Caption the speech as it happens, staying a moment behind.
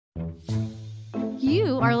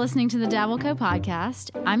You are listening to the Dabbleco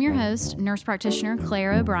podcast. I'm your host, nurse practitioner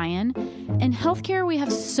Claire O'Brien. In healthcare, we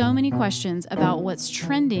have so many questions about what's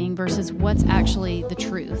trending versus what's actually the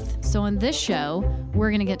truth. So in this show, we're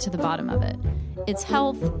going to get to the bottom of it. It's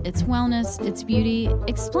health, it's wellness, it's beauty,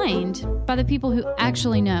 explained by the people who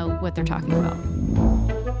actually know what they're talking about.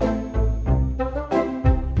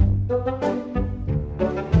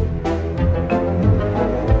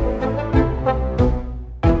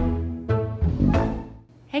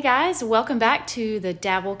 Hey guys, welcome back to the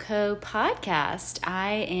Dabbleco podcast.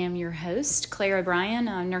 I am your host, Claire O'Brien,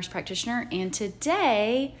 a nurse practitioner, and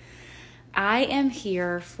today I am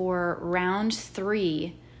here for round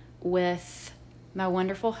 3 with my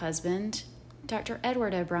wonderful husband, Dr.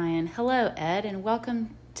 Edward O'Brien. Hello, Ed, and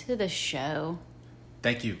welcome to the show.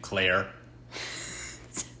 Thank you, Claire.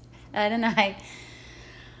 Ed and I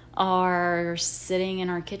are sitting in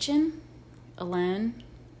our kitchen alone.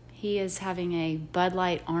 He is having a Bud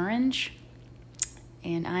Light Orange,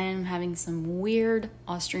 and I am having some weird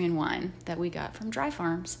Austrian wine that we got from Dry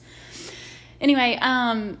Farms. Anyway,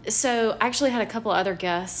 so I actually had a couple other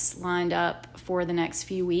guests lined up for the next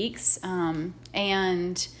few weeks,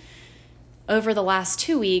 and over the last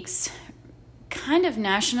 2 weeks, kind of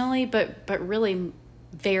nationally, but really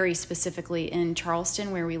very specifically in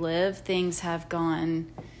Charleston where we live, things have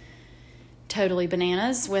gone totally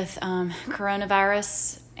bananas with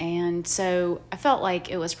coronavirus. And so I felt like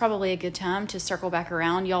it was probably a good time to circle back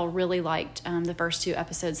around. Y'all really liked the first 2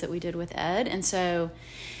 episodes that we did with Ed. And so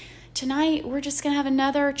tonight we're just going to have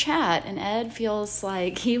another chat. And Ed feels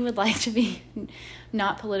like he would like to be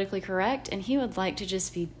not politically correct. And he would like to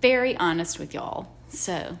just be very honest with y'all.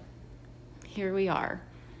 So here we are.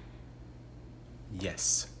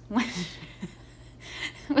 Yes. Was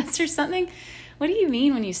there something? What do you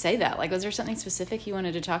mean when you say that? Like, was there something specific you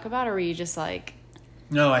wanted to talk about? Or were you just like...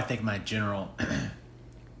 No, I think my general...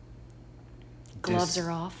 Gloves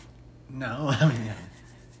are off? No, I mean,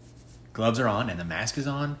 gloves are on, and the mask is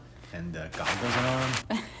on, and the goggles are on.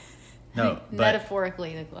 No, but...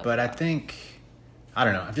 Metaphorically, the gloves But are I think... I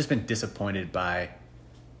don't know. I've just been disappointed by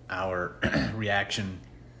our reaction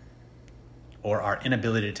or our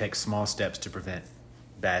inability to take small steps to prevent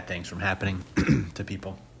bad things from happening to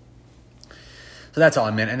people. So that's all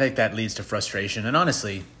I meant. I think that leads to frustration and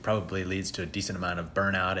honestly probably leads to a decent amount of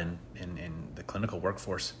burnout in the clinical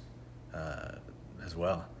workforce as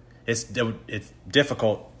well. It's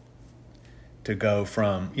difficult to go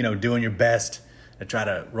from, doing your best to try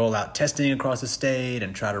to roll out testing across the state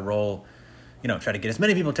and try to try to get as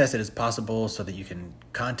many people tested as possible so that you can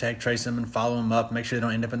contact trace them and follow them up, make sure they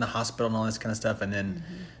don't end up in the hospital and all this kind of stuff. And then,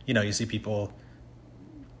 you see people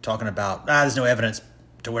talking about, there's no evidence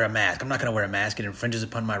to wear a mask. I'm not going to wear a mask. It infringes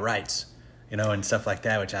upon my rights, and stuff like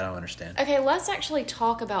that, which I don't understand. Okay, let's actually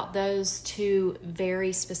talk about those 2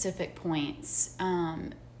 very specific points.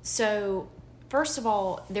 So, first of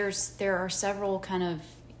all, there are several kind of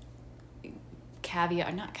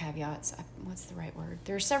not caveats, what's the right word?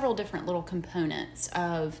 There are several different little components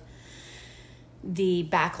of the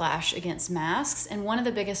backlash against masks, and one of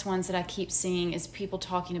the biggest ones that I keep seeing is people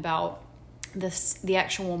talking about the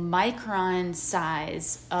actual micron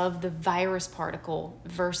size of the virus particle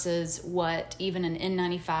versus what even an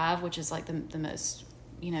N95, which is like the most,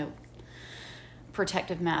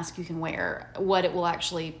 protective mask you can wear, what it will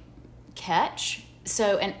actually catch.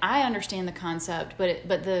 So, and I understand the concept, but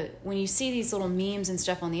when you see these little memes and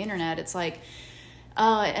stuff on the internet, it's like,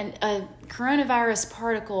 and a coronavirus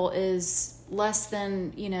particle is less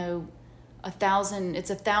than, 1,000, it's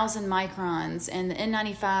 1,000 microns, and the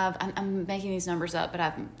N95, I'm making these numbers up, but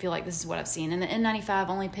I feel like this is what I've seen, and the N95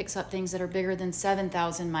 only picks up things that are bigger than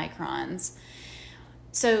 7,000 microns.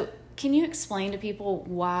 So can you explain to people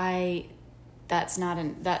why that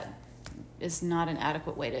is not an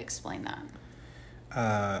adequate way to explain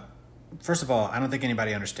that? First of all, I don't think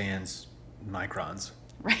anybody understands microns.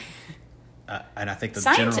 Right. And I think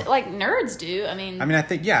like nerds do.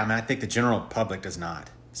 I think the general public does not.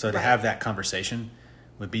 So to have that conversation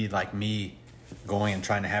would be like me going and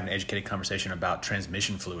trying to have an educated conversation about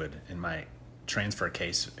transmission fluid in my transfer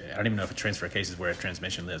case. I don't even know if a transfer case is where a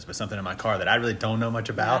transmission lives, but something in my car that I really don't know much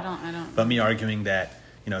about. I don't. But me arguing that,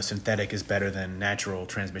 synthetic is better than natural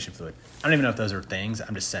transmission fluid. I don't even know if those are things.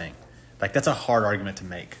 I'm just saying. Like, that's a hard argument to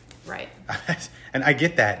make. Right. And I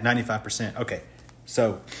get that, 95%. Okay,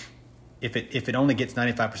 so if it only gets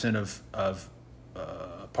 95% of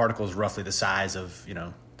particles roughly the size of,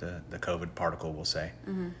 the COVID particle, we'll say,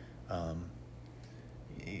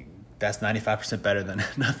 that's 95% better than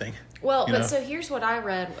nothing. Well, but so here's what I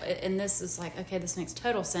read, and this is like, okay, this makes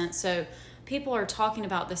total sense. So people are talking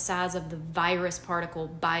about the size of the virus particle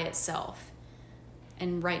by itself.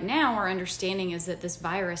 And right now, our understanding is that this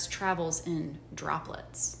virus travels in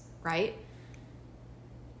droplets, right?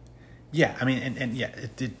 Yeah, I mean, and yeah,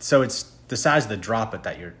 so it's the size of the droplet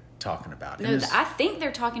that you're talking about. No, I think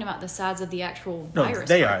they're talking about the size of the actual no, virus.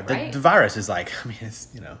 They part, are. right? The virus is like, I mean, it's,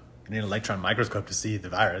 you need an electron microscope to see the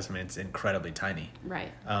virus. I mean, it's incredibly tiny.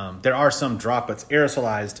 Right. There are some droplets,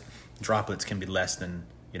 aerosolized droplets can be less than,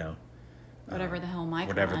 whatever the hell micron.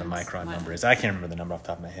 Whatever the micron number is. I can't remember the number off the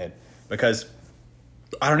top of my head because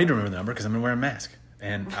I don't need to remember the number because I'm going to wear a mask.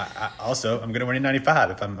 And I'm going to wear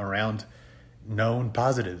N95 if I'm around known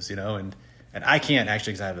positives, and I can't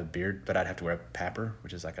actually because I have a beard, but I'd have to wear a papper,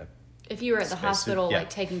 which is like a... If you were at the hospital, suit. Yeah. like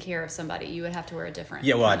taking care of somebody, you would have to wear a different...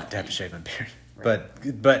 Yeah, well, I'd have to shave my beard.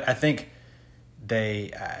 Right. But I think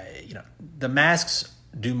they, the masks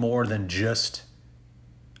do more than just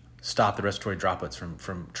stop the respiratory droplets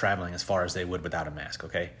from traveling as far as they would without a mask,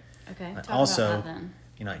 okay? Okay, talk also, about that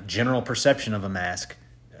then. General perception of a mask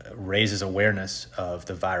raises awareness of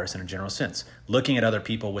the virus in a general sense. Looking at other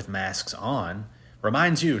people with masks on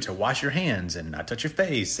reminds you to wash your hands and not touch your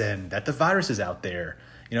face and that the virus is out there.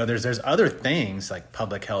 There's other things like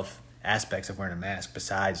public health aspects of wearing a mask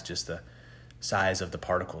besides just the size of the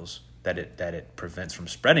particles that it prevents from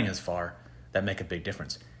spreading as far that make a big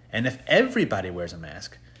difference. And if everybody wears a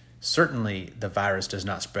mask, certainly the virus does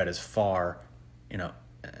not spread as far,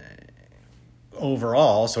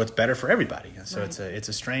 overall, so it's better for everybody. So right. It's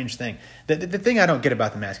a strange thing. The thing I don't get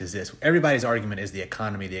about the mask is this. Everybody's argument is the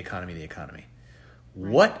economy, the economy, the economy.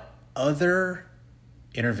 Right. What other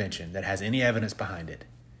intervention that has any evidence behind it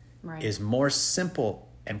right. is more simple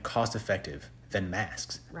and cost effective than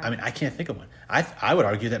masks? Right. I mean, I can't think of one. I would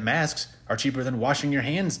argue that masks are cheaper than washing your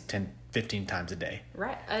hands 10, 15 times a day.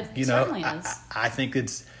 Right. Certainly is. I think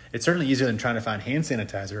it's certainly easier than trying to find hand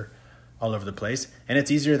sanitizer all over the place, and it's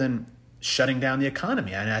easier than shutting down the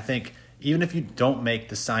economy. And I think even if you don't make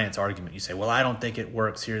the science argument, you say, well, I don't think it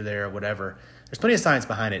works here, there, or whatever. There's plenty of science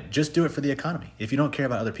behind it. Just do it for the economy. If you don't care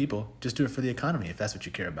about other people, just do it for the economy if that's what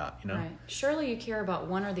you care about, Right. Surely you care about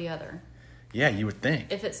one or the other. Yeah, you would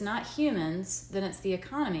think. If it's not humans, then it's the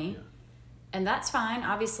economy. Yeah. And that's fine.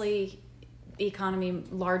 Obviously, the economy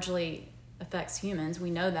largely affects humans.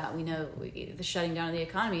 We know that. We know the shutting down of the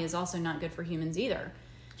economy is also not good for humans either.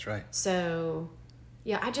 That's right. So,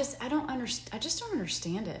 yeah, I just don't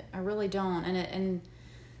understand it. I really don't. And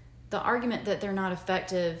the argument that they're not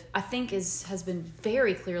effective, I think has been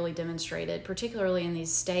very clearly demonstrated, particularly in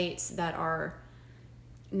these states that are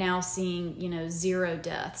now seeing, 0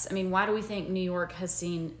 deaths. I mean, why do we think New York has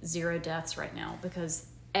seen 0 deaths right now? Because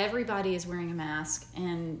everybody is wearing a mask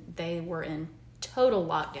and they were in total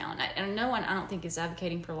lockdown. And no one, I don't think, is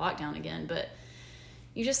advocating for lockdown again, but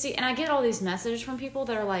you just see, and I get all these messages from people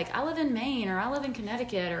that are like, I live in Maine or I live in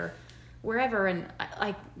Connecticut or wherever, and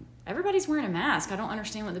everybody's wearing a mask. I don't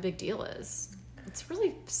understand what the big deal is. It's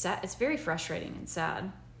really sad. It's very frustrating and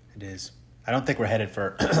sad. It is. I don't think we're headed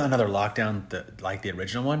for another lockdown like the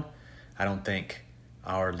original one. I don't think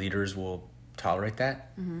our leaders will tolerate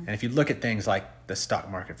that. Mm-hmm. And if you look at things like the stock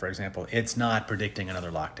market, for example, it's not predicting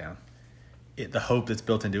another lockdown. The hope that's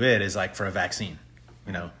built into it is like for a vaccine,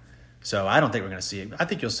 So I don't think we're going to see it. I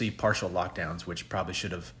think you'll see partial lockdowns, which probably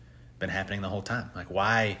should have been happening the whole time. Like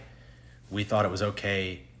why we thought it was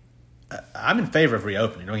okay. I'm in favor of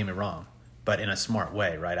reopening, don't get me wrong, but in a smart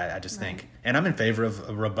way, right? I just think, and I'm in favor of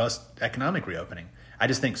a robust economic reopening. I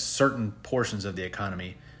just think certain portions of the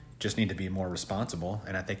economy just need to be more responsible,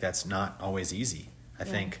 and I think that's not always easy. I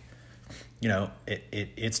think,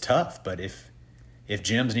 it's tough, but if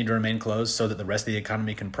gyms need to remain closed so that the rest of the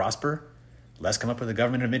economy can prosper, let's come up with a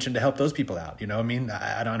government intervention to help those people out.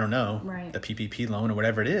 I don't know, right. The PPP loan or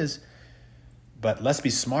whatever it is, but let's be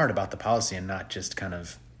smart about the policy and not just kind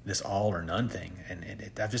of this all or none thing.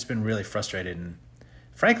 And I've just been really frustrated and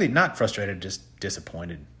frankly, not frustrated, just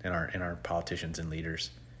disappointed in our politicians and leaders.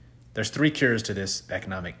 There's 3 cures to this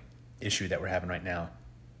economic issue that we're having right now.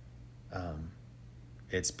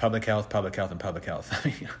 It's public health, and public health.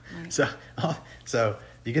 Right. So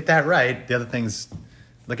you get that right. The other things,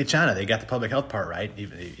 look at China. They got the public health part right.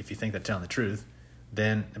 If you think they're telling the truth,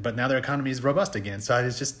 but now their economy is robust again. So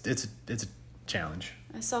it's a challenge.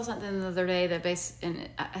 I saw something the other day that and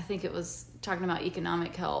I think it was talking about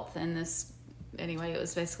economic health, and it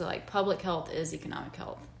was basically like public health is economic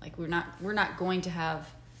health. Like we're not going to have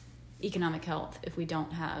economic health if we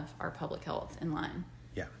don't have our public health in line.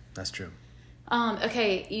 Yeah, that's true.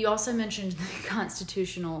 Okay, you also mentioned the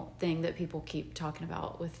constitutional thing that people keep talking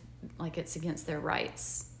about with like it's against their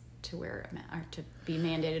rights to wear or to be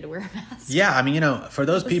mandated to wear a mask. Yeah, I mean, for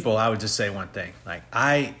those people, I would just say one thing. Like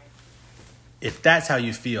if that's how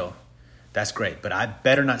you feel, that's great. But I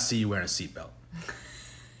better not see you wearing a seatbelt,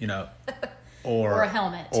 you know, or a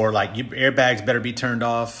helmet, or like your airbags better be turned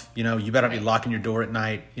off. You know, you better be locking your door at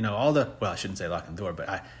night. You know, I shouldn't say locking the door, but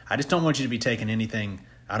I just don't want you to be taking anything.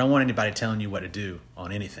 I don't want anybody telling you what to do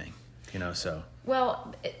on anything, you know, so.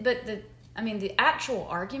 Well, but the actual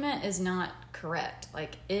argument is not correct.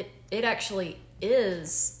 Like it actually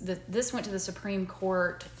is this went to the Supreme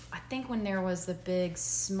Court, I think, when there was the big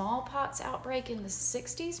smallpox outbreak in the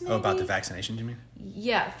 60s, maybe. Oh, about the vaccinations, you mean?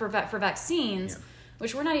 Yeah, for vaccines, yeah.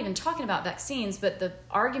 Which we're not even talking about vaccines, but the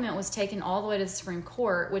argument was taken all the way to the Supreme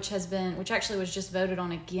Court, which actually was just voted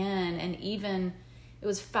on again, and even it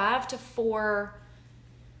was 5-4,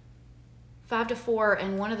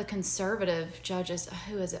 and one of the conservative judges,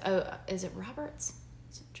 who is it? Oh, is it Roberts?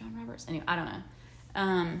 Is it John Roberts? Anyway, I don't know.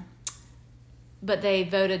 But they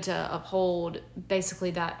voted to uphold basically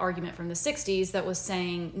that argument from the 60s that was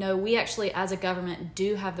saying, no, we actually as a government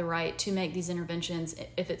do have the right to make these interventions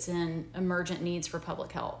if it's in emergent needs for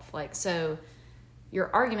public health. Like, so your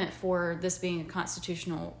argument for this being a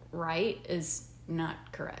constitutional right is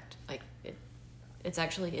not correct. Like, it's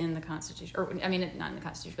actually in the Constitution, or I mean, not in the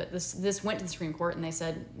Constitution, but this went to the Supreme Court and they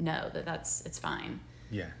said no, it's fine.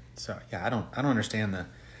 Yeah. So yeah, I don't understand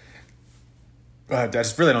I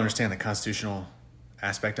just really don't understand the constitutional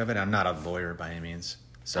aspect of it. I'm not a lawyer by any means.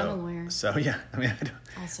 So, I'm a lawyer. So yeah, I mean,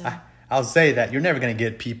 Also. I'll say that you're never going to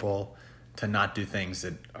get people to not do things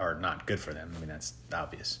that are not good for them. I mean, that's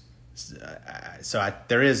obvious. So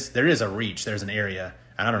there is a reach, there's an area,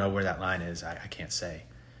 and I don't know where that line is. I can't say.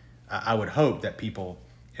 I would hope that people,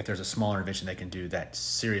 if there's a small intervention they can do that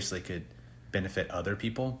seriously could benefit other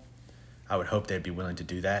people, I would hope they'd be willing to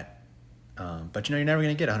do that. But you're never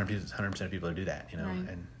going to get 100% of people to do that, right.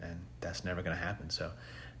 And that's never going to happen. So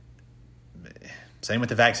same with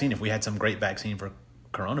the vaccine. If we had some great vaccine for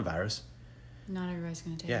coronavirus, not everybody's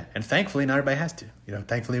going to take it. Yeah, and thankfully not everybody has to.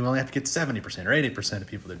 Thankfully we only have to get 70% or 80% of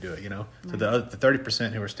people to do it, Right. So the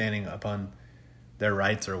 30% who are standing upon their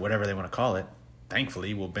rights or whatever they want to call it,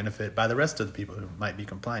 thankfully will benefit by the rest of the people who might be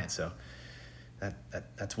compliant. So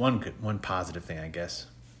that's one positive thing, I guess.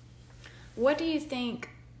 What do you think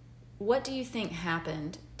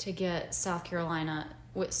happened to get South Carolina?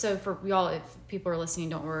 So for y'all, if people are listening,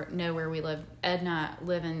 don't know where we live. Ed and I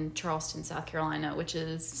live in Charleston, South Carolina, which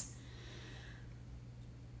is,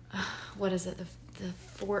 what is it? The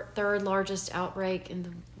third largest outbreak in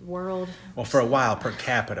the world. Well, for a while, per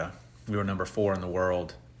capita, we were number 4 in the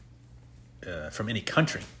world from any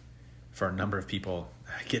country for a number of people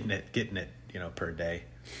getting it, per day,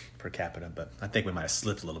 per capita. But I think we might have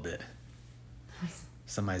slipped a little bit.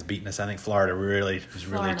 Somebody's beating us. I think Florida is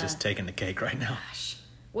really just taking the cake right now. Gosh,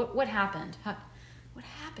 what happened? What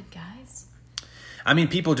happened, guys? I mean,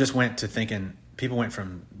 people went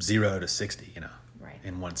from 0 to 60, right,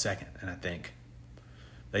 in 1 second. And I think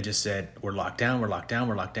they just said, we're locked down.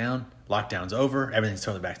 Lockdown's over. Everything's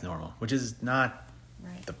totally back to normal, which is not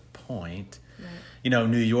right. the point. Right.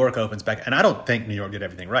 New York opens back. And I don't think New York did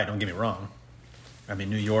everything right. Don't get me wrong. I mean,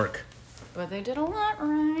 New York. But they did a lot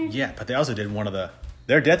right. Yeah, but they also did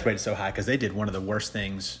their death rate is so high because they did one of the worst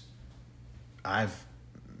things I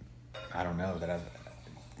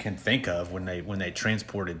can think of when they when they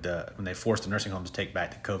forced the nursing homes to take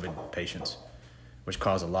back the COVID patients, which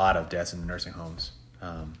caused a lot of deaths in the nursing homes.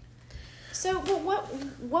 So,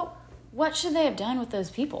 what should they have done with those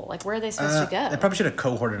people? Like, where are they supposed to go? They probably should have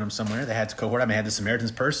cohorted them somewhere. They had to cohort. I mean, they had the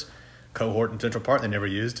Samaritan's Purse cohort in Central Park they never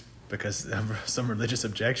used because of some religious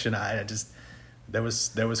objection. There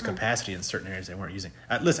was capacity in certain areas they weren't using.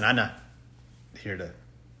 Listen, I'm not here to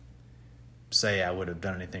say I would have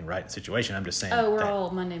done anything right in the situation. I'm just saying. Oh, we're all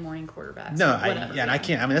Monday morning quarterbacks. No, and I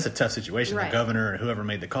can't. I mean, that's a tough situation. Right. The governor or whoever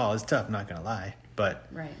made the call is tough. I'm not going to lie, but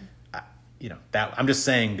right. I'm just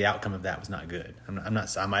saying the outcome of that was not good. I'm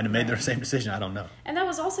not. I might have made the same decision. I don't know. And that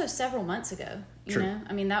was also several months ago. True.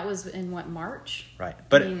 I mean, that was in March. Right,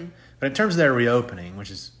 but in terms of their reopening,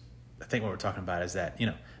 which is, I think what we're talking about is that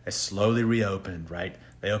they slowly reopened. Right,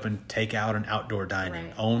 they opened takeout and outdoor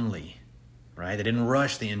dining only. Right, they didn't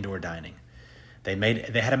rush the indoor dining. They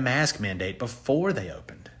had a mask mandate before they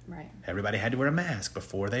opened. Right, everybody had to wear a mask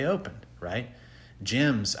before they opened. Right,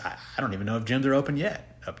 gyms. I don't even know if gyms are open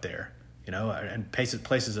yet up there. And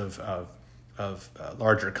places of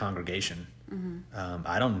larger congregation. Mm-hmm.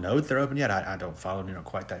 I don't know if they're open yet. I don't follow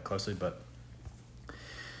quite that closely, but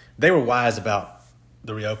they were wise about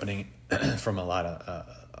the reopening from a lot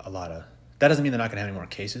of. That doesn't mean they're not going to have any more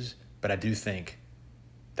cases, but I do think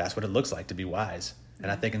that's what it looks like to be wise. And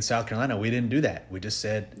I think in South Carolina we didn't do that. We just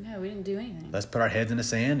said, no, we didn't do anything. Let's put our heads in the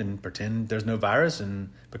sand and pretend there's no virus,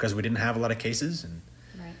 and because we didn't have a lot of cases and.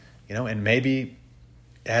 and maybe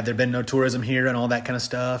had there been no tourism here and all that kind of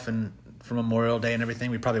stuff and for Memorial Day and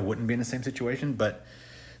everything, we probably wouldn't be in the same situation. But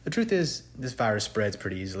the truth is this virus spreads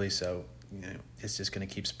pretty easily. So, it's just going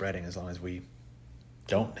to keep spreading as long as we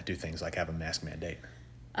don't do things like have a mask mandate.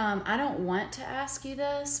 I don't want to ask you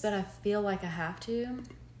this, but I feel like I have to.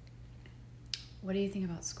 What do you think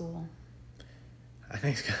about school? I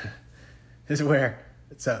think this is where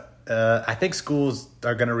I think schools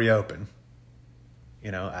are going to reopen.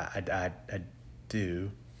 I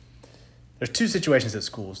do. There's two situations at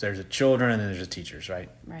schools. There's the children and then there's the teachers, right?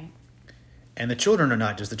 Right. And the children are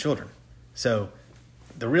not just the children. So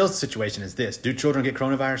the real situation is this. Do children get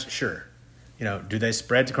coronavirus? Sure. Do they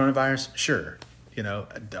spread the coronavirus? Sure.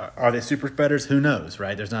 Are they super spreaders? Who knows,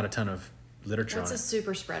 right? There's not a ton of literature on it. What's a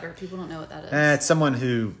super spreader? People don't know what that is. It's someone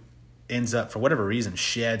who ends up, for whatever reason,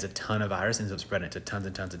 sheds a ton of virus, ends up spreading it to tons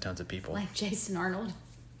and tons and tons of people. Like Jason Arnold?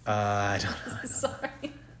 I don't know.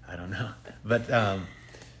 Sorry. I don't know. But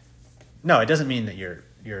no, it doesn't mean that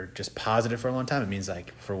you're just positive for a long time. It means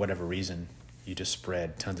like for whatever reason you just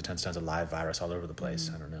spread tons and tons of live virus all over the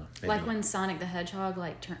place. I don't know. Maybe. Like when Sonic the Hedgehog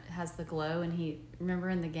has the glow and remember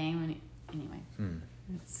in the game when anyway.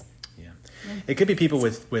 Yeah. It could be people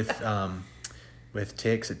with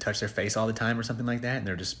ticks that touch their face all the time or something like that, and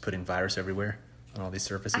they're just putting virus everywhere on all these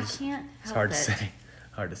surfaces. I can't help It's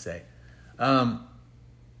hard to say.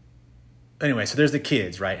 Anyway, so there's the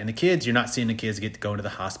kids, right? And the kids, you're not seeing the kids get to go into the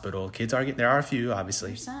hospital. There are a few, obviously.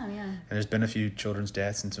 There's some, yeah. And there's been a few children's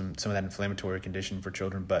deaths and some of that inflammatory condition for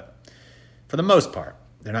children, but for the most part,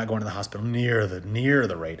 they're not going to the hospital near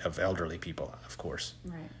the rate of elderly people, of course.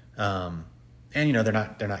 Right. And they're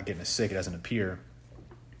not getting as sick. It doesn't appear.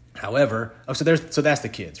 However, so that's the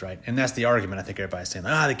kids, right? And that's the argument. I think everybody's saying,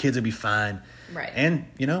 the kids will be fine, right? And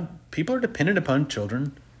people are dependent upon school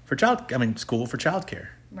for childcare,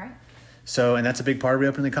 right? So, and that's a big part of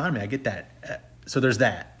reopening the economy. I get that. So there's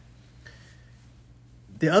that.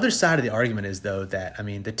 The other side of the argument is though that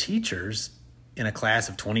the teachers in a class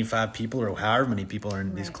of 25 people or however many people are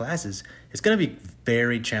in these classes, it's going to be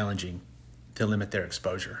very challenging to limit their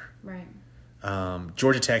exposure, right?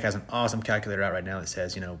 Georgia Tech has an awesome calculator out right now that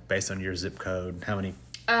says, based on your zip code, how many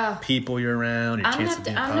people you're around, your chances of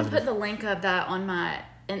being positive. I'm going to put the link of that on my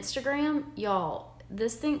Instagram. Y'all,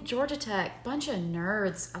 this thing, Georgia Tech, bunch of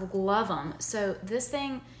nerds. I love them. So this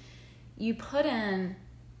thing, you put in,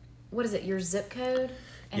 what is it, your zip code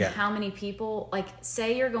and how many people, like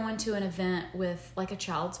say you're going to an event with like a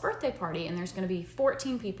child's birthday party and there's going to be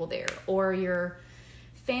 14 people there, or your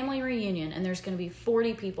family reunion and there's going to be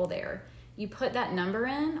 40 people there. You put that number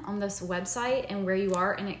in on this website and where you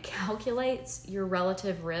are, and it calculates your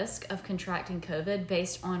relative risk of contracting COVID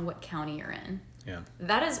based on what county you're in. Yeah.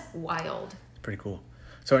 That is wild. Pretty cool.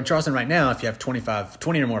 So in Charleston right now, if you have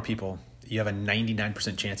 20 or more people, you have a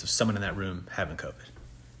 99% chance of someone in that room having COVID.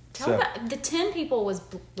 The 10 people was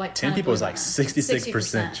like 10 people was like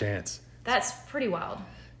 66% chance. That's pretty wild.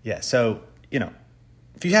 Yeah. So,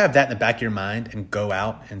 if you have that in the back of your mind and go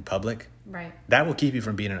out in public, right, that will keep you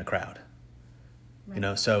from being in a crowd.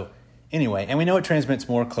 Right. So anyway, and we know it transmits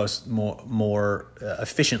more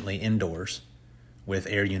efficiently indoors with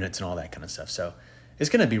air units and all that kind of stuff. So it's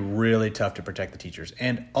going to be really tough to protect the teachers.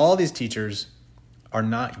 And all these teachers are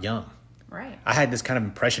not young. Right. I had this kind of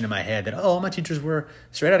impression in my head that, my teachers were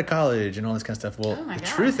straight out of college and all this kind of stuff. Well,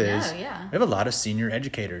 truth is, we have a lot of senior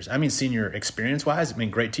educators. Senior experience-wise,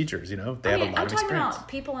 great teachers, they have a lot of experience. I'm talking about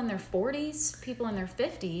people in their 40s, people in their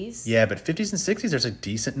 50s. Yeah, but 50s and 60s, there's a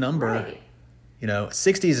decent number. Right.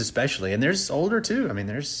 60s especially, and there's older too.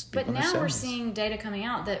 There's people. But now we're seeing data coming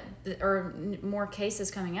out or more cases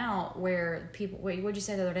coming out where people. What did you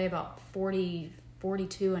say the other day about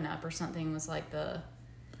 42 and up or something was like the.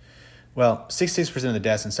 Well, 66% of the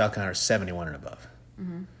deaths in South Carolina are 71 and above.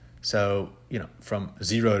 Mm-hmm. So from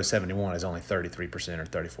 0 to 71 is only 33% or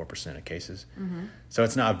 34% of cases. Mm-hmm. So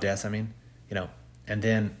it's not of deaths. And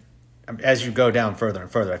then. As you go down further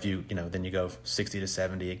and further, if you then you go 60 to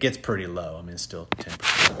 70, it gets pretty low. It's still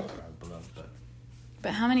 10% below.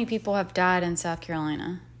 But how many people have died in South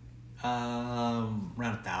Carolina? Around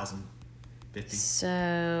 1,050.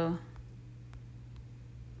 So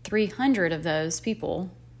 300 of those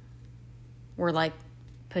people were like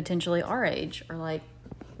potentially our age, or like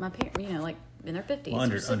my parents, like in their 50s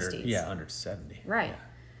or 60s. Under 70. Right. Yeah.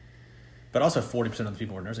 But also 40% of the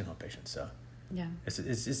people were nursing home patients, so. Yeah, it's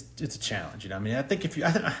a challenge. I think if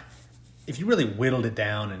you really whittled it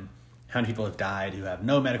down and how many people have died who have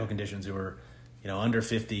no medical conditions, who are under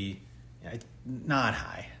 50, it's not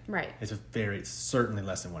high. Right. It's certainly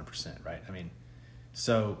less than 1%. Right.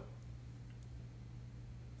 So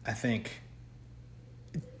I think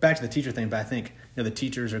back to the teacher thing, but I think the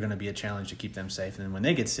teachers are going to be a challenge to keep them safe. And then when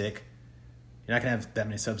they get sick, you're not going to have that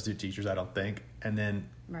many substitute teachers, I don't think. And then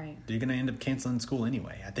you're going to end up canceling school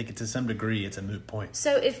anyway. I think to some degree it's a moot point.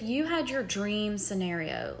 So if you had your dream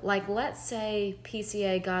scenario, like let's say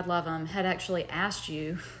PCA, God love them, had actually asked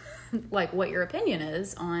you like what your opinion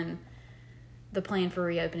is on the plan for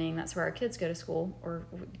reopening. That's where our kids go to school, or,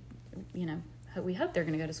 we hope they're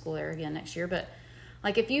going to go to school there again next year. But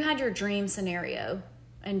like if you had your dream scenario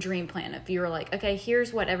and dream plan, if you were like, okay,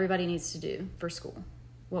 here's what everybody needs to do for school,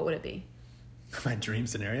 what would it be? My dream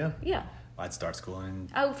scenario? Yeah. Well, I'd start school in...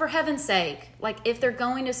 Oh, for heaven's sake. Like, if they're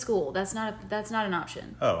going to school, that's not an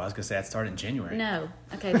option. Oh, I was going to say I'd start in January. No.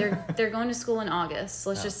 Okay, they're going to school in August.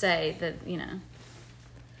 Let's just say that, Well,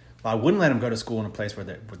 I wouldn't let them go to school in a place where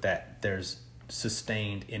there's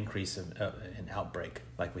sustained increase in outbreak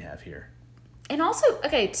like we have here. And also,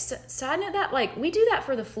 okay, side note that, like, we do that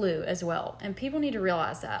for the flu as well. And people need to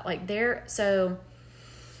realize that. Like, I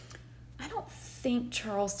don't think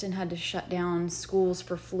Charleston had to shut down schools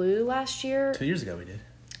for flu last year. 2 years ago we did.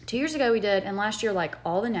 2 years ago we did, and last year, like,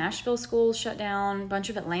 all the Nashville schools shut down, a bunch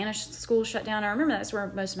of Atlanta schools shut down. I remember that's where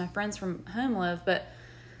most of my friends from home live, but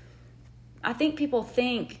I think people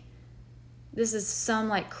think this is some,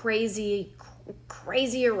 like, crazy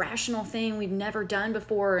irrational thing we've never done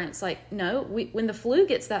before, and it's like, no, when the flu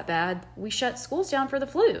gets that bad, we shut schools down for the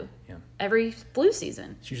flu. Yeah. Every flu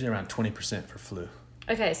season. It's usually around 20% for flu.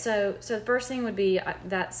 Okay, so the first thing would be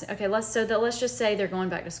let's just say they're going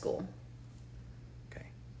back to school. Okay,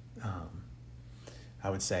 I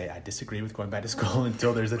would say I disagree with going back to school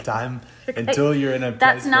until there's a time, okay. Until you're in a place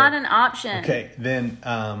that's not an option. Okay, then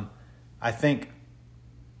I think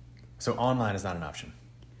so. Online is not an option.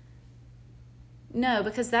 No,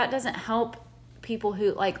 because that doesn't help people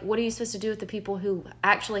who, like, what are you supposed to do with the people who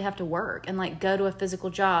actually have to work and, like, go to a physical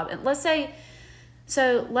job? And let's say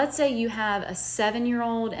you have a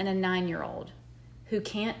 7-year-old and a 9-year-old who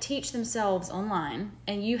can't teach themselves online,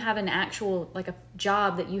 and you have an actual, like, a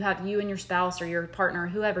job that you and your spouse or your partner or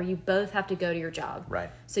whoever, you both have to go to your job. Right.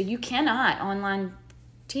 So you cannot online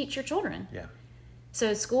teach your children. Yeah.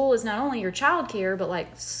 So school is not only your child care, but,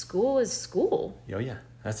 like, school is school. Oh, yeah.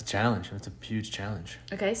 That's a challenge. That's a huge challenge.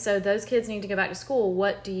 Okay, so those kids need to go back to school.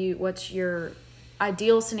 What's your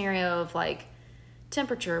ideal scenario of, like,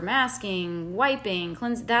 temperature, masking, wiping,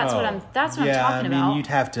 cleanse? That's what I'm talking about. Yeah, I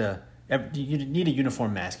mean, you need a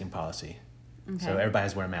uniform masking policy. Okay. So everybody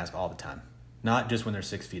has to wear a mask all the time. Not just when they're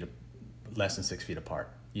less than 6 feet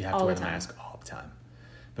apart. You have to wear the mask all the time.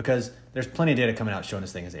 Because there's plenty of data coming out showing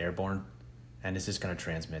this thing is airborne, and it's just going to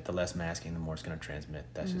transmit. The less masking, the more it's going to transmit.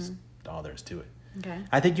 That's just all there is to it. Okay.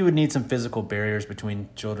 I think you would need some physical barriers between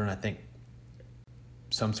children. I think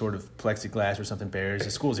some sort of plexiglass or something barriers.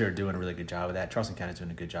 The schools here are doing a really good job of that. Charleston County's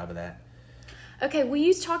doing a good job of that. Okay, will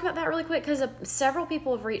you talk about that really quick? Because several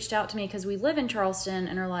people have reached out to me because we live in Charleston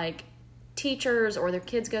and are, like, teachers or their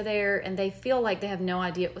kids go there and they feel like they have no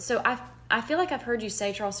idea. So I feel like I've heard you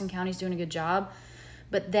say Charleston County's doing a good job,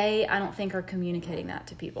 but I don't think are communicating that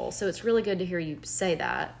to people. So it's really good to hear you say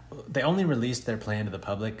that. They only released their plan to the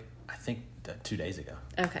public, I think, 2 days ago.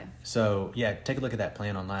 Okay. So, yeah, take a look at that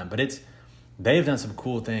plan online. But they've done some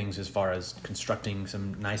cool things as far as constructing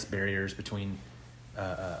some nice barriers between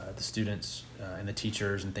the students and the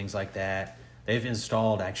teachers and things like that. They've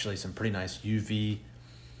installed actually some pretty nice UV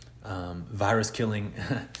virus-killing,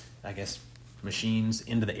 I guess, machines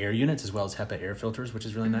into the air units as well as HEPA air filters, which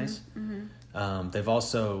is really nice. Mm-hmm. They've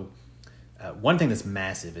also... one thing that's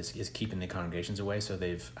massive is keeping the congregations away. So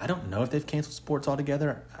I don't know if they've canceled sports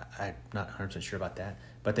altogether. I'm not 100% sure about that.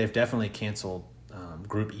 But they've definitely canceled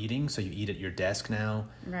group eating. So you eat at your desk now.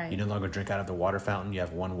 Right. You no longer drink out of the water fountain. You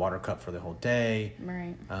have one water cup for the whole day.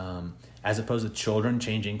 Right. As opposed to children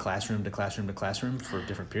changing classroom to classroom to classroom for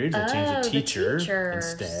different periods. They changed the teacher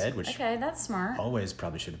instead, which okay, that's smart. Always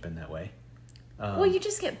probably should have been that way. Well, you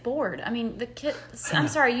just get bored. I mean, the kid... I'm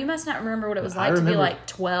sorry, you must not remember what it was like to be, like,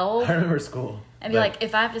 12. I remember school. And be like,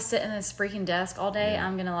 if I have to sit in this freaking desk all day, yeah.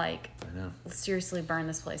 I'm going to, like, I know. seriously burn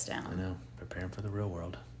this place down. I know. Preparing for the real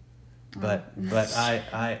world. But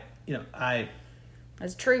I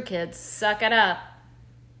As true kids, suck it up.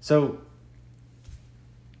 So,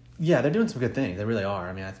 yeah, they're doing some good things. They really are.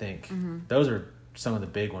 I mean, I think those are some of the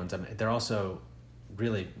big ones. I mean, they're also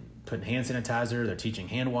really... putting hand sanitizer, they're teaching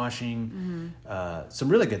hand washing, some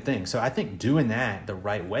really good things. So I think doing that the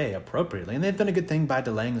right way, appropriately, and they've done a good thing by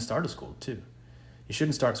delaying the start of school too. You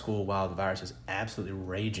shouldn't start school while the virus is absolutely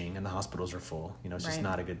raging and the hospitals are full. It's just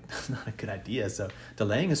not a good idea. So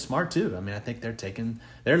delaying is smart too. I mean, I think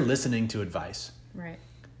they're listening to advice. Right.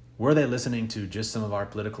 Were they listening to just some of our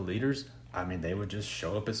political leaders? I mean, they would just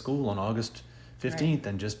show up at school on August 15th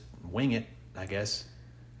and just wing it. I guess,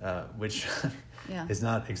 which Yeah. is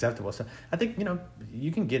not acceptable. So I think,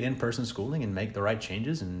 you can get in-person schooling and make the right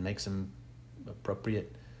changes and make some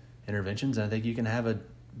appropriate interventions. And I think you can have a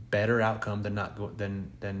better outcome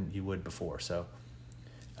than you would before. So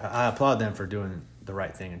I applaud them for doing the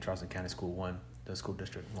right thing in Charleston County the school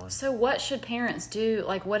district 1. So what should parents do?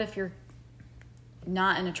 Like, what if you're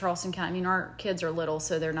not in a Charleston County? I mean, our kids are little,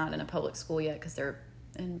 so they're not in a public school yet because they're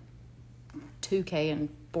in 2K and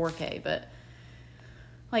 4K. But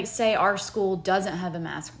like, say our school doesn't have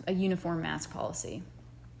a uniform mask policy.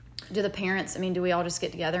 Do the parents, do we all just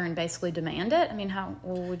get together and basically demand it?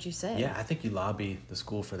 What would you say? Yeah, I think you lobby the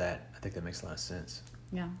school for that. I think that makes a lot of sense.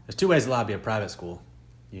 Yeah. There's 2 ways to lobby a private school.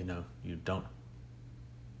 You don't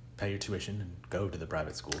pay your tuition and go to the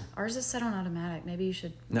private school. Ours is set on automatic. Maybe you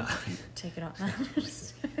should take it off.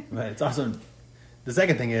 But it's also, the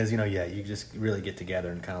second thing is, you just really get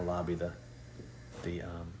together and kind of lobby the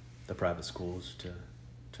private schools to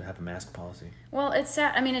have a mask policy. Well, it's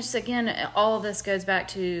sad. It's, again, all of this goes back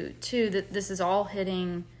to that this is all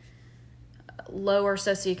hitting lower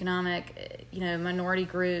socioeconomic, minority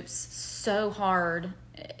groups so hard,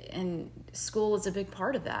 and school is a big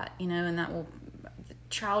part of that, and that will, the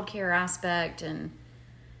childcare aspect, and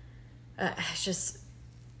it's just,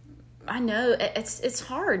 I know it's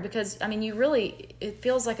hard because, it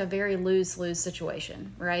feels like a very lose-lose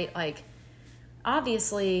situation, right? Like,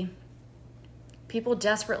 obviously, people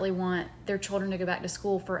desperately want their children to go back to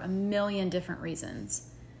school for a million different reasons.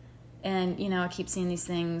 And, I keep seeing these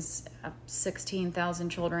things, 16,000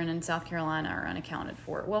 children in South Carolina are unaccounted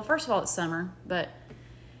for. Well, first of all, it's summer, but,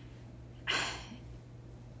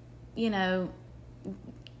 we know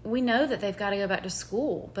that they've got to go back to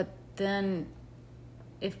school. But then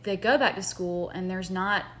if they go back to school and there's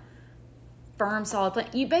not firm, solid plan,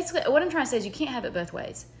 what I'm trying to say is you can't have it both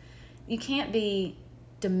ways. You can't be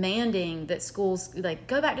demanding that schools, like,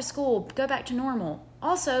 go back to school, go back to normal.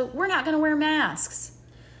 Also, we're not going to wear masks.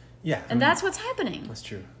 Yeah. And that's what's happening. That's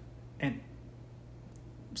true. And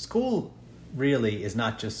school really is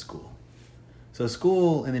not just school. So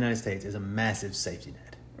school in the United States is a massive safety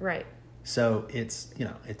net. Right. So it's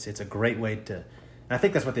a great way to, and I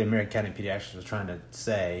think that's what the American Academy of Pediatrics was trying to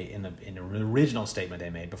say in the original statement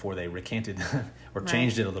they made before they recanted or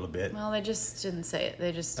changed it a little bit. Well, they just didn't say it.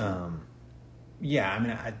 They just... I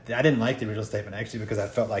didn't like the original statement, actually, because I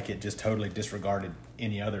felt like it just totally disregarded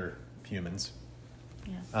any other humans.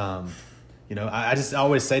 Yeah. I just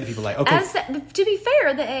always say to people, like, okay. To be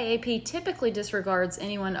fair, the AAP typically disregards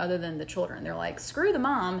anyone other than the children. They're like, screw the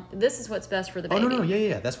mom. This is what's best for the baby. Oh, no,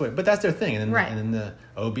 yeah. That's but that's their thing. And then, right. and then the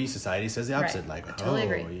OB Society says the opposite. Right. Like, I totally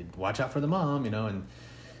agree. Watch out for the mom,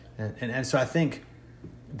 and so I think,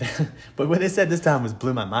 but what they said this time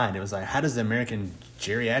blew my mind. It was like, how does the American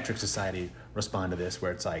Geriatric Society respond to this?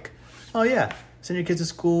 Where it's like, oh yeah, send your kids to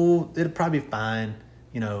school. It'll probably be fine.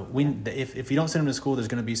 If you don't send them to school, we're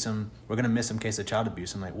going to miss some case of child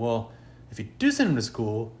abuse. I'm like, well, if you do send them to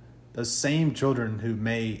school, those same children who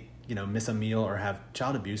may, miss a meal or have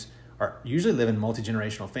child abuse are usually live in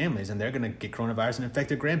multi-generational families, and they're going to get coronavirus and infect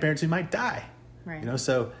their grandparents who might die. Right.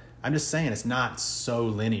 So I'm just saying it's not so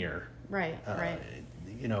linear. Right, right.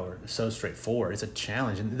 Or so straightforward. It's a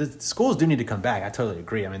challenge, and the schools do need to come back. I totally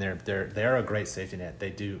agree. They're a great safety net. They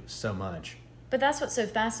do so much. But that's what's so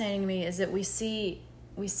fascinating to me is that we see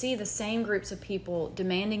the same groups of people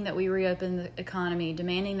demanding that we reopen the economy,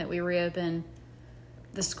 demanding that we reopen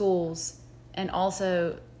the schools, and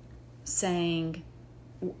also saying,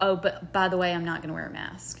 oh, but by the way, I'm not going to wear a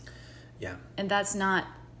mask. Yeah. And that's not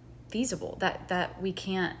feasible. That we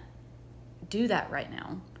can't do that right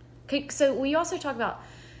now. Okay, so we also talk about,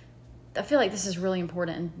 I feel like this is really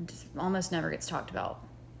important and almost never gets talked about.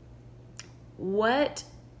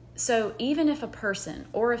 So even if a person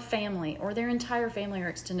or a family or their entire family or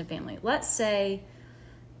extended family, let's say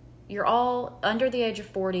you're all under the age of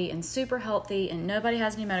 40 and super healthy and nobody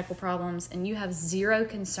has any medical problems and you have zero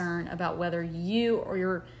concern about whether you or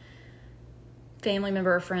your family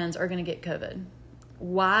member or friends are going to get COVID.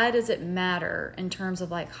 Why does it matter in terms of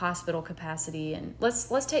like hospital capacity? And let's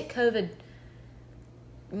take COVID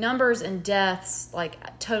numbers and deaths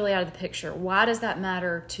like totally out of the picture. Why does that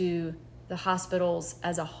matter to the hospitals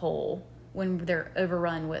as a whole when they're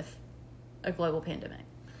overrun with a global pandemic?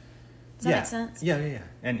 Does that make sense? Yeah.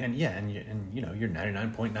 And you're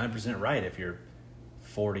 99.9% right. If you're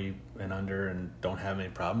 40 and under and don't have any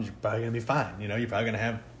problems, you're probably gonna be fine. You're probably gonna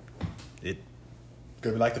have it.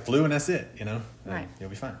 Could be like the flu, and that's it. Right. You'll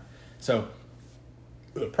be fine. So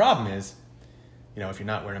the problem is, if you're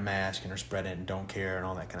not wearing a mask and are spreading it and don't care and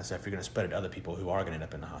all that kind of stuff, you're gonna spread it to other people who are gonna end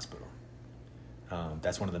up in the hospital.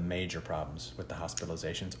 That's one of the major problems with the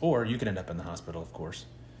hospitalizations. Or you could end up in the hospital, of course.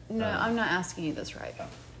 No, I'm not asking you this right.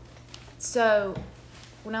 So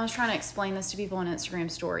when I was trying to explain this to people on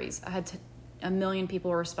Instagram stories, I had a million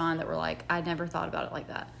people respond that were like, I never thought about it like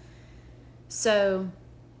that. So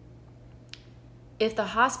if the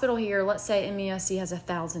hospital here, let's say MUSC has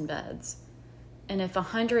 1,000 beds, and if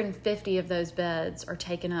 150 of those beds are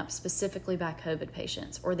taken up specifically by COVID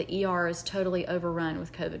patients, or the ER is totally overrun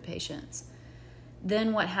with COVID patients,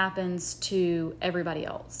 then what happens to everybody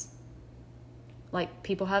else? Like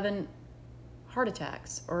people having heart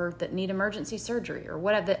attacks, or that need emergency surgery, or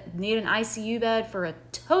whatever, that need an ICU bed for a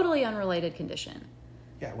totally unrelated condition.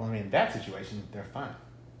 Yeah, well, I mean, in that situation, they're fine.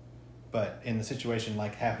 But in the situation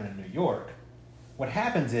like happened in New York, what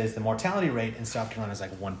happens is the mortality rate in South Carolina is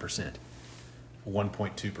like 1%,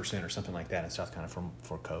 1.2% or something like that in South Carolina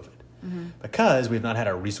for COVID. Mm-hmm. Because we've not had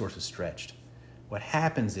our resources stretched. What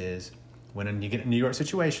happens is when you get a New York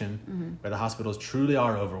situation mm-hmm. where the hospitals truly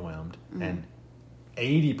are overwhelmed mm-hmm. and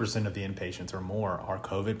 80% of the inpatients or more are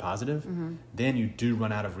COVID positive, mm-hmm. then you do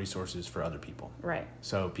run out of resources for other people. Right.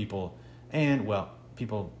 So people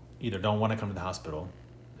either don't want to come to the hospital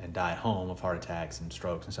and die at home of heart attacks and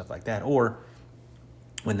strokes and stuff like that, or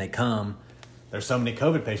when they come, there's so many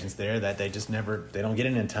COVID patients there that they don't get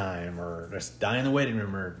in time, or they're dying in the waiting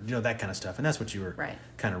room, or that kind of stuff. And that's what you were right.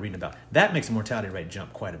 kind of reading about. That makes the mortality rate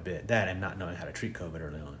jump quite a bit. That and not knowing how to treat COVID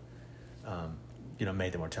early on,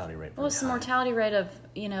 made the mortality rate. Well, it's the mortality rate of,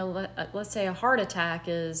 let's say a heart attack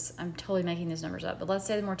is, I'm totally making these numbers up, but let's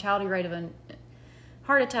say the mortality rate of a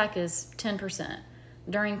heart attack is 10%.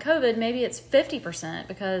 During COVID, maybe it's 50%,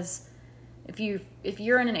 because if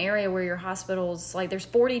you're in an area where your hospitals, like there's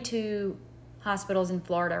 42 hospitals in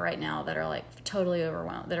Florida right now that are like totally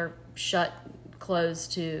overwhelmed, that are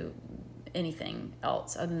closed to anything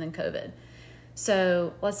else other than COVID.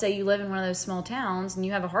 So let's say you live in one of those small towns and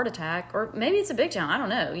you have a heart attack, or maybe it's a big town, I don't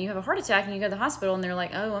know. You have a heart attack and you go to the hospital and they're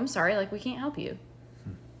like, oh, I'm sorry, like we can't help you.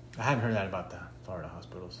 I haven't heard that about the Florida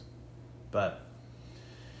hospitals. But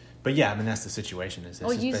yeah, I mean, that's the situation.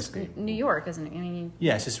 Basically New York, isn't it? I mean,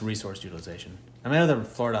 yeah, it's just resource utilization. I mean, I know the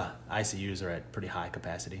Florida ICUs are at pretty high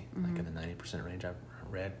capacity, mm-hmm. like in the 90% range I've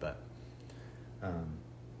read, but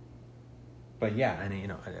yeah,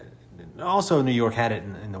 and also New York had it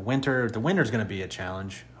in the winter. The winter's going to be a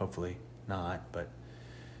challenge. Hopefully not, but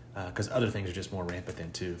because other things are just more rampant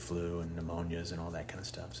than too, flu and pneumonias and all that kind of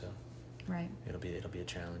stuff. So right, it'll be a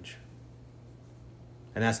challenge,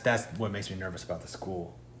 and that's what makes me nervous about the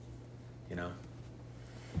school.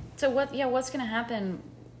 So what's going to happen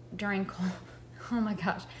during cold? Oh my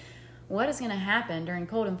gosh, what is going to happen during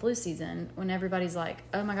cold and flu season when everybody's like,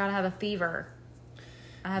 oh my God, I have a fever,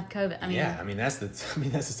 I have COVID? That's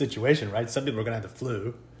the situation, right? Some people are going to have the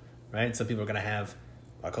flu, right? Some people are going to have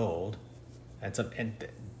a cold, and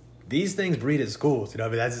these things breed at schools.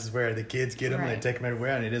 That's just where the kids get them, right. And they take them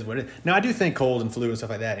everywhere, and it is what it is. Now, I do think cold and flu and stuff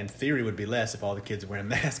like that, in theory, would be less if all the kids are wearing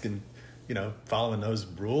masks and following those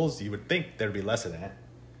rules. You would think there'd be less of that.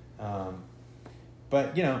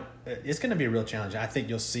 But it's going to be a real challenge. I think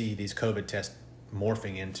you'll see these COVID tests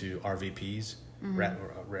morphing into RVPs, mm-hmm.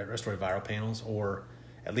 respiratory viral panels, or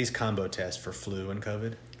at least combo tests for flu and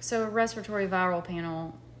COVID. So a respiratory viral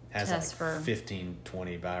panel has test like 15,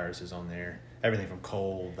 20 viruses on there. Everything from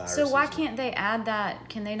cold viruses. So why can't they add that?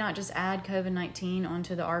 Can they not just add COVID-19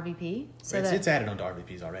 onto the RVP? It's added onto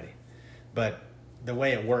RVPs already. But the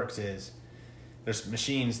way it works is there's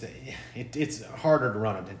machines that it's harder to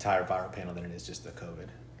run an entire viral panel than it is just the COVID.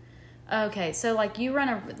 Okay, so like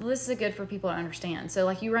this is good for people to understand. So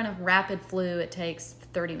like you run a rapid flu, it takes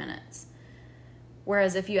 30 minutes.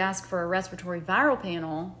 Whereas if you ask for a respiratory viral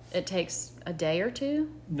panel, it takes a day or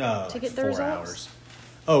two to get the 4 results? hours.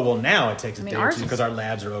 Oh, well, now it takes a day or two because our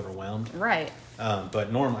labs are overwhelmed. Right.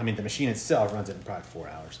 But normally, the machine itself runs it in probably 4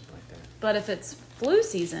 hours, something like that. But if it's flu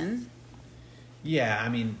season... Yeah,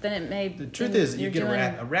 then it may... The truth is, you get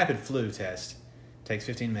a rapid flu test, takes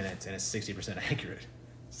 15 minutes, and it's 60% accurate.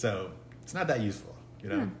 So it's not that useful,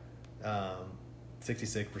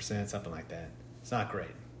 66%, something like that. It's not great.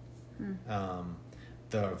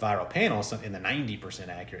 The viral panel is in the 90%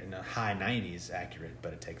 accurate, in the high 90s accurate,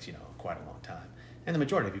 but it takes, quite a long time. And the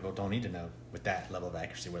majority of people don't need to know with that level of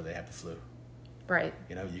accuracy whether they have the flu. Right.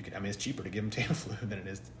 It's cheaper to give them Tamiflu than it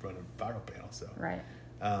is to run a viral panel. So. Right.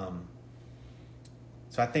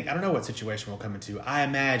 So I don't know what situation we'll come into. I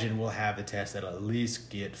imagine we'll have the test that'll at least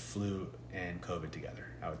get flu and COVID together.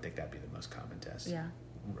 I would think that'd be the most common test. Yeah.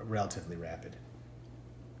 Relatively rapid.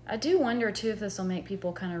 I do wonder, too, if this will make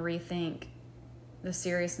people kind of rethink the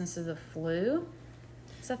seriousness of the flu.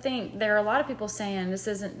 Because I think there are a lot of people saying this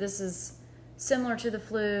is similar to the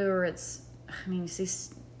flu, or it's I mean, you see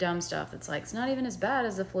dumb stuff that's like, it's not even as bad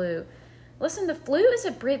as the flu. Listen, the flu is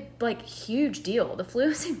a big, like, huge deal. The flu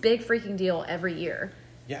is a big freaking deal every year.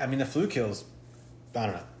 Yeah, I mean, the flu kills, I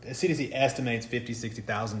don't know, the CDC estimates 50,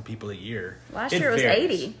 60,000 people a year. Last year it was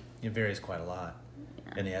 80. It varies quite a lot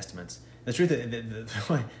in the estimates. The truth is,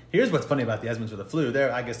 here's what's funny about the estimates for the flu.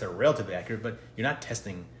 I guess they're relatively accurate, but you're not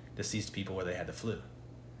testing deceased people where they had the flu.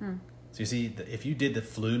 So you see, if you did the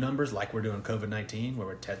flu numbers like we're doing COVID-19, where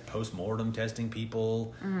we're post-mortem testing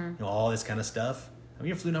people, all this kind of stuff, I mean,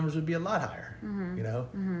 your flu numbers would be a lot higher,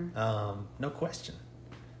 no question.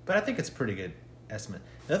 But I think it's a pretty good estimate.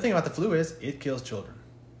 The other thing about the flu is it kills children.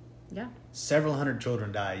 Yeah. Several hundred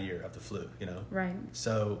children die a year of the flu, Right.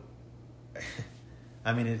 So,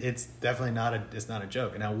 I mean, it's definitely not a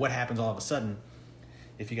joke. Now, what happens all of a sudden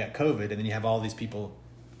if you got COVID and then you have all these people,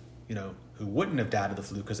 who wouldn't have died of the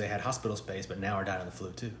flu because they had hospital space, but now are dying of the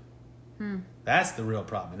flu too? That's the real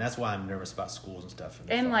problem, and that's why I'm nervous about schools and stuff.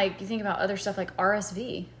 And like, you think about other stuff like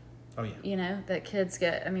RSV. Oh yeah. That kids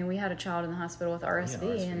get. I mean, we had a child in the hospital with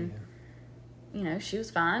RSV, and she was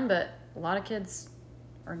fine, but a lot of kids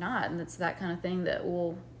are not, and it's that kind of thing that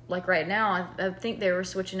will, like right now, I think they were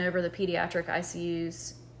switching over the pediatric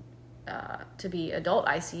ICUs to be adult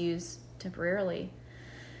ICUs temporarily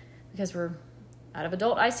because we're out of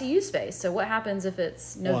adult ICU space. So what happens if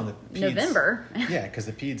it's November? Yeah, because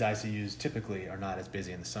the peds ICUs typically are not as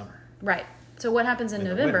busy in the summer. Right. So what happens in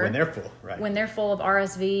November? When they're full, right. When they're full of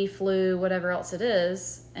RSV, flu, whatever else it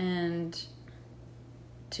is, and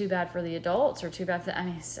too bad for the adults or too bad for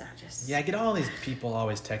so just... Yeah, I get all these people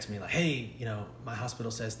always text me like, hey, my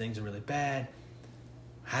hospital says things are really bad.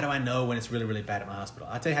 How do I know when it's really, really bad at my hospital?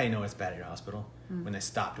 I'll tell you how you know it's bad at your hospital, when they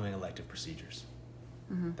stop doing elective procedures.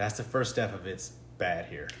 That's the first step of it's bad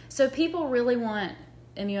here. So people really want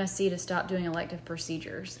MUSC to stop doing elective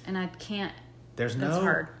procedures, and I can't. That's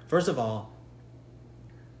hard. First of all,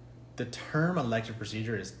 the term elective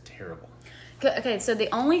procedure is terrible. Okay, so the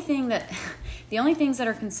only things that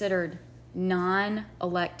are considered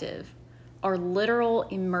non-elective are literal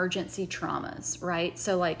emergency traumas, right?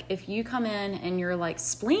 So like if you come in and your like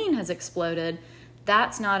spleen has exploded,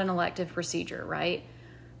 that's not an elective procedure, right?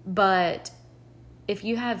 But if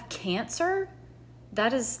you have cancer,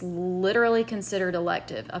 that is literally considered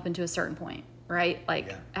elective up until a certain point, right?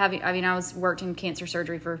 Like I was worked in cancer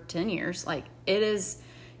surgery for 10 years. Like it is,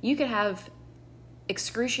 you could have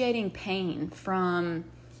excruciating pain from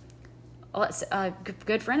a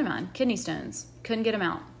good friend of mine, kidney stones, couldn't get them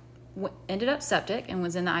out, ended up septic and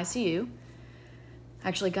was in the ICU.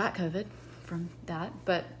 Actually got COVID from that,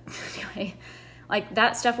 but anyway, like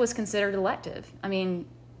that stuff was considered elective. I mean,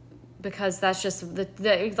 because that's just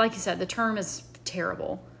the like you said, the term is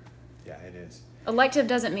terrible. Yeah, it is. Elective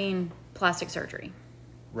doesn't mean plastic surgery.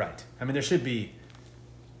 Right. I mean, there should be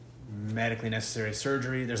medically necessary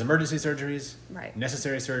surgery. There's emergency surgeries, right?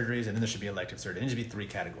 Necessary surgeries, and then there should be elective surgery. There should be 3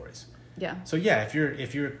 categories. Yeah. So yeah,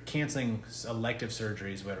 if you're canceling elective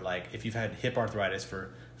surgeries, where like if you've had hip arthritis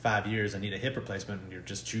for 5 years and need a hip replacement, and you're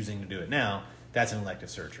just choosing to do it now, that's an elective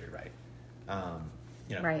surgery, right?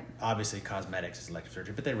 Right. Obviously cosmetics is elective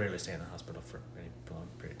surgery, but they rarely stay in the hospital for any long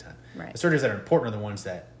period of time. Right. The surgeries that are important are the ones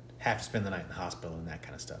that have to spend the night in the hospital and that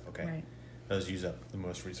kind of stuff, okay? Right. Those use up the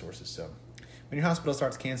most resources. So when your hospital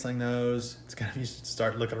starts canceling those, it's kind of, you should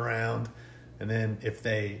start looking around. And then if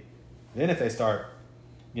they start,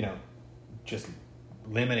 just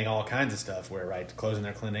limiting all kinds of stuff where, right, closing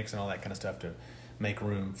their clinics and all that kind of stuff to make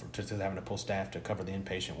room to having to pull staff to cover the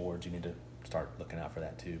inpatient wards, you need to start looking out for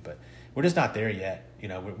that too. But we're just not there yet.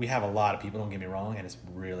 We have a lot of people, don't get me wrong, and it's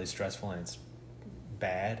really stressful and it's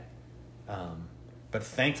bad. But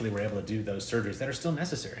thankfully we're able to do those surgeries that are still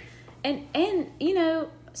necessary. And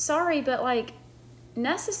sorry, but like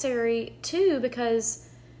necessary too, because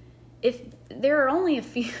if there are only a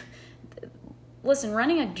few, listen,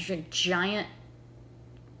 running a giant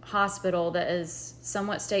hospital that is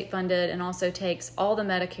somewhat state funded and also takes all the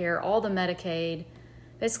Medicare, all the Medicaid,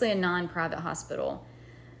 basically a non-private hospital,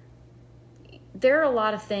 there are a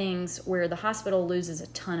lot of things where the hospital loses a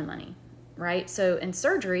ton of money, right? So, and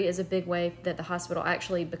surgery is a big way that the hospital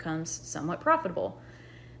actually becomes somewhat profitable.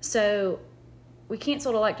 So we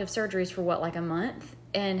canceled elective surgeries for like a month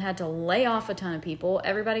and had to lay off a ton of people.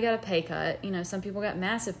 Everybody got a pay cut. Some people got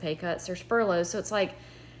massive pay cuts. There's furloughs. So it's like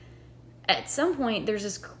at some point there's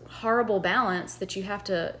this horrible balance that you have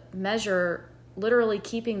to measure, literally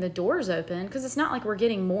keeping the doors open, because it's not like we're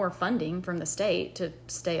getting more funding from the state to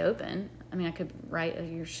stay open. I mean, I could write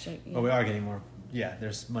your state. Well, we are getting more. Yeah,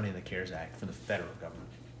 there's money in the CARES Act from the federal government.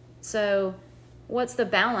 So what's the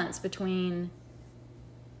balance between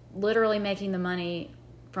literally making the money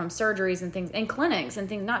from surgeries and things, and clinics and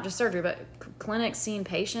things, not just surgery, but clinics seeing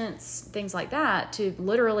patients, things like that, to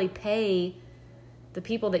literally pay the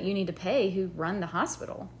people that you need to pay who run the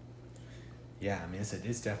hospital. Yeah, I mean,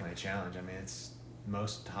 it's definitely a challenge. I mean,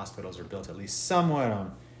 most hospitals are built at least somewhat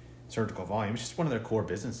on surgical volume. It's just one of their core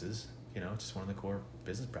businesses, it's just one of the core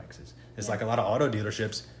business practices. It's like a lot of auto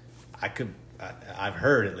dealerships. I've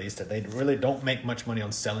heard at least that they really don't make much money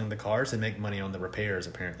on selling the cars. They make money on the repairs,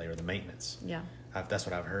 apparently, or the maintenance. Yeah. That's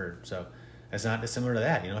what I've heard. So it's not dissimilar to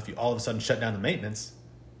that. If you all of a sudden shut down the maintenance,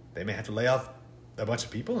 they may have to lay off a bunch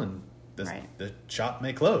of people, and the shop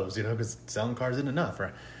may close, because selling cars isn't enough,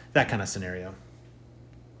 right? That kind of scenario.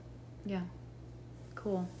 Yeah.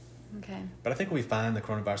 Cool. Okay. But I think we find the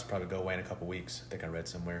coronavirus will probably go away in a couple weeks. I think I read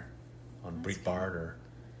somewhere on Breitbart or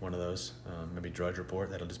one of those, maybe Drudge Report,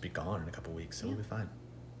 that'll just be gone in a couple weeks. So we'll be fine.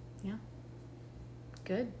 Yeah.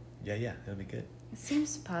 Good. Yeah, it'll be good. It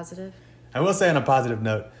seems positive. I will say on a positive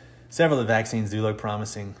note, several of the vaccines do look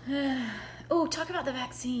promising. Oh, talk about the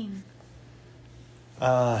vaccine.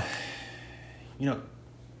 I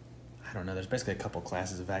don't know. There's basically a couple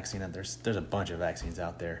classes of vaccine. There's a bunch of vaccines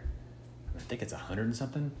out there. I think it's 100 and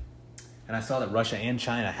something. And I saw that Russia and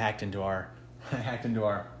China hacked into our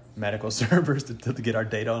medical servers to get our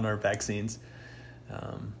data on our vaccines,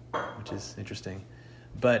 which is interesting.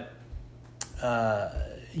 But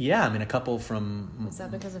a couple from... Is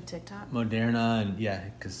that because of TikTok? Moderna, and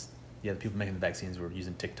because the people making the vaccines were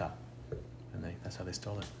using TikTok, and that's how they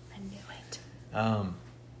stole it. I knew it.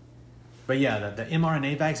 But the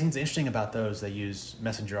mRNA vaccines, interesting about those, they use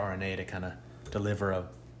messenger RNA to kind of deliver a...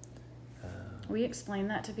 Will you explain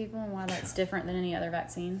that to people and why that's different than any other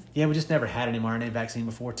vaccine? Yeah, we just never had an mRNA vaccine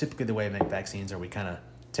before. Typically the way we make vaccines are we kind of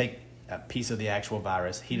take a piece of the actual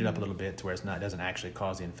virus, heat it up a little bit to where it doesn't actually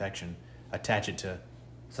cause the infection, attach it to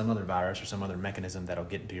some other virus or some other mechanism that'll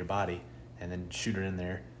get into your body, and then shoot it in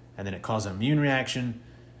there. And then it causes an immune reaction,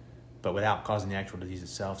 but without causing the actual disease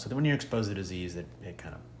itself. So that when you're exposed to the disease, it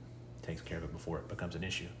kind of takes care of it before it becomes an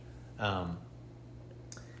issue.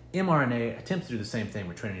 mRNA attempts to do the same thing.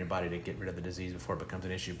 We're training your body to get rid of the disease before it becomes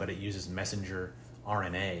an issue, but it uses messenger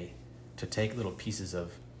RNA to take little pieces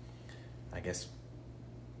of, I guess,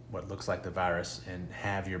 what looks like the virus and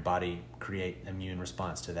have your body create immune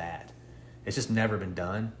response to that. It's just never been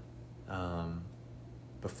done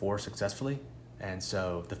before successfully. And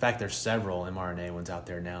so the fact there's several mRNA ones out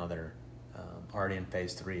there now that are already in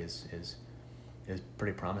phase 3 is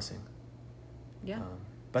pretty promising. Yeah.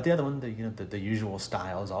 But the other one, the usual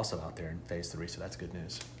style is also out there in phase 3, so that's good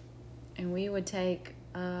news. And we would take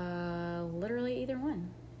literally either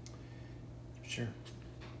one. Sure.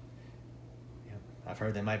 Yeah. I've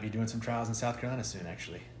heard they might be doing some trials in South Carolina soon,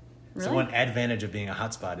 actually. Really? So one advantage of being a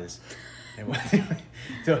hotspot is...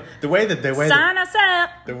 so the way Sign us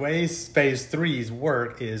up. The way phase 3s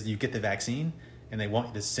work is you get the vaccine, and they want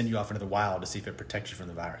you to send you off into the wild to see if it protects you from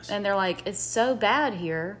the virus. And they're like, it's so bad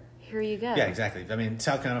here. Here you go. Yeah, exactly. I mean,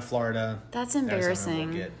 South Carolina, Florida. That's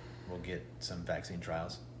embarrassing. We'll get some vaccine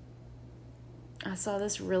trials. I saw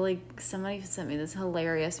somebody sent me this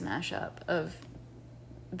hilarious mashup of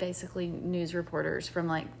basically news reporters from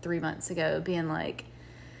like 3 months ago being like,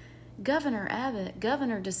 Governor Abbott,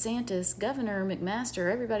 Governor DeSantis, Governor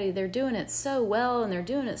McMaster, everybody, they're doing it so well and they're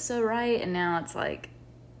doing it so right. And now it's like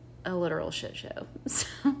a literal shit show. So,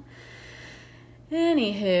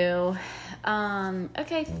 anywho,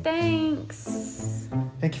 okay, thanks.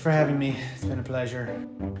 Thank you for having me. It's been a pleasure.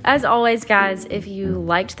 As always, guys, if you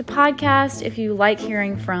liked the podcast, if you like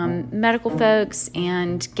hearing from medical folks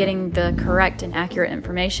and getting the correct and accurate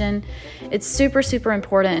information, it's super, super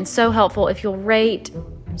important and so helpful if you'll rate,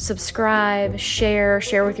 subscribe, share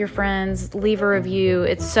with your friends, leave a review.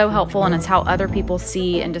 It's so helpful, and it's how other people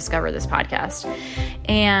see and discover this podcast.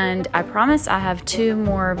 And I promise I have 2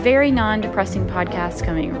 more very non-depressing podcasts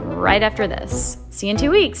coming right after this. See you in 2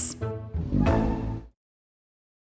 weeks.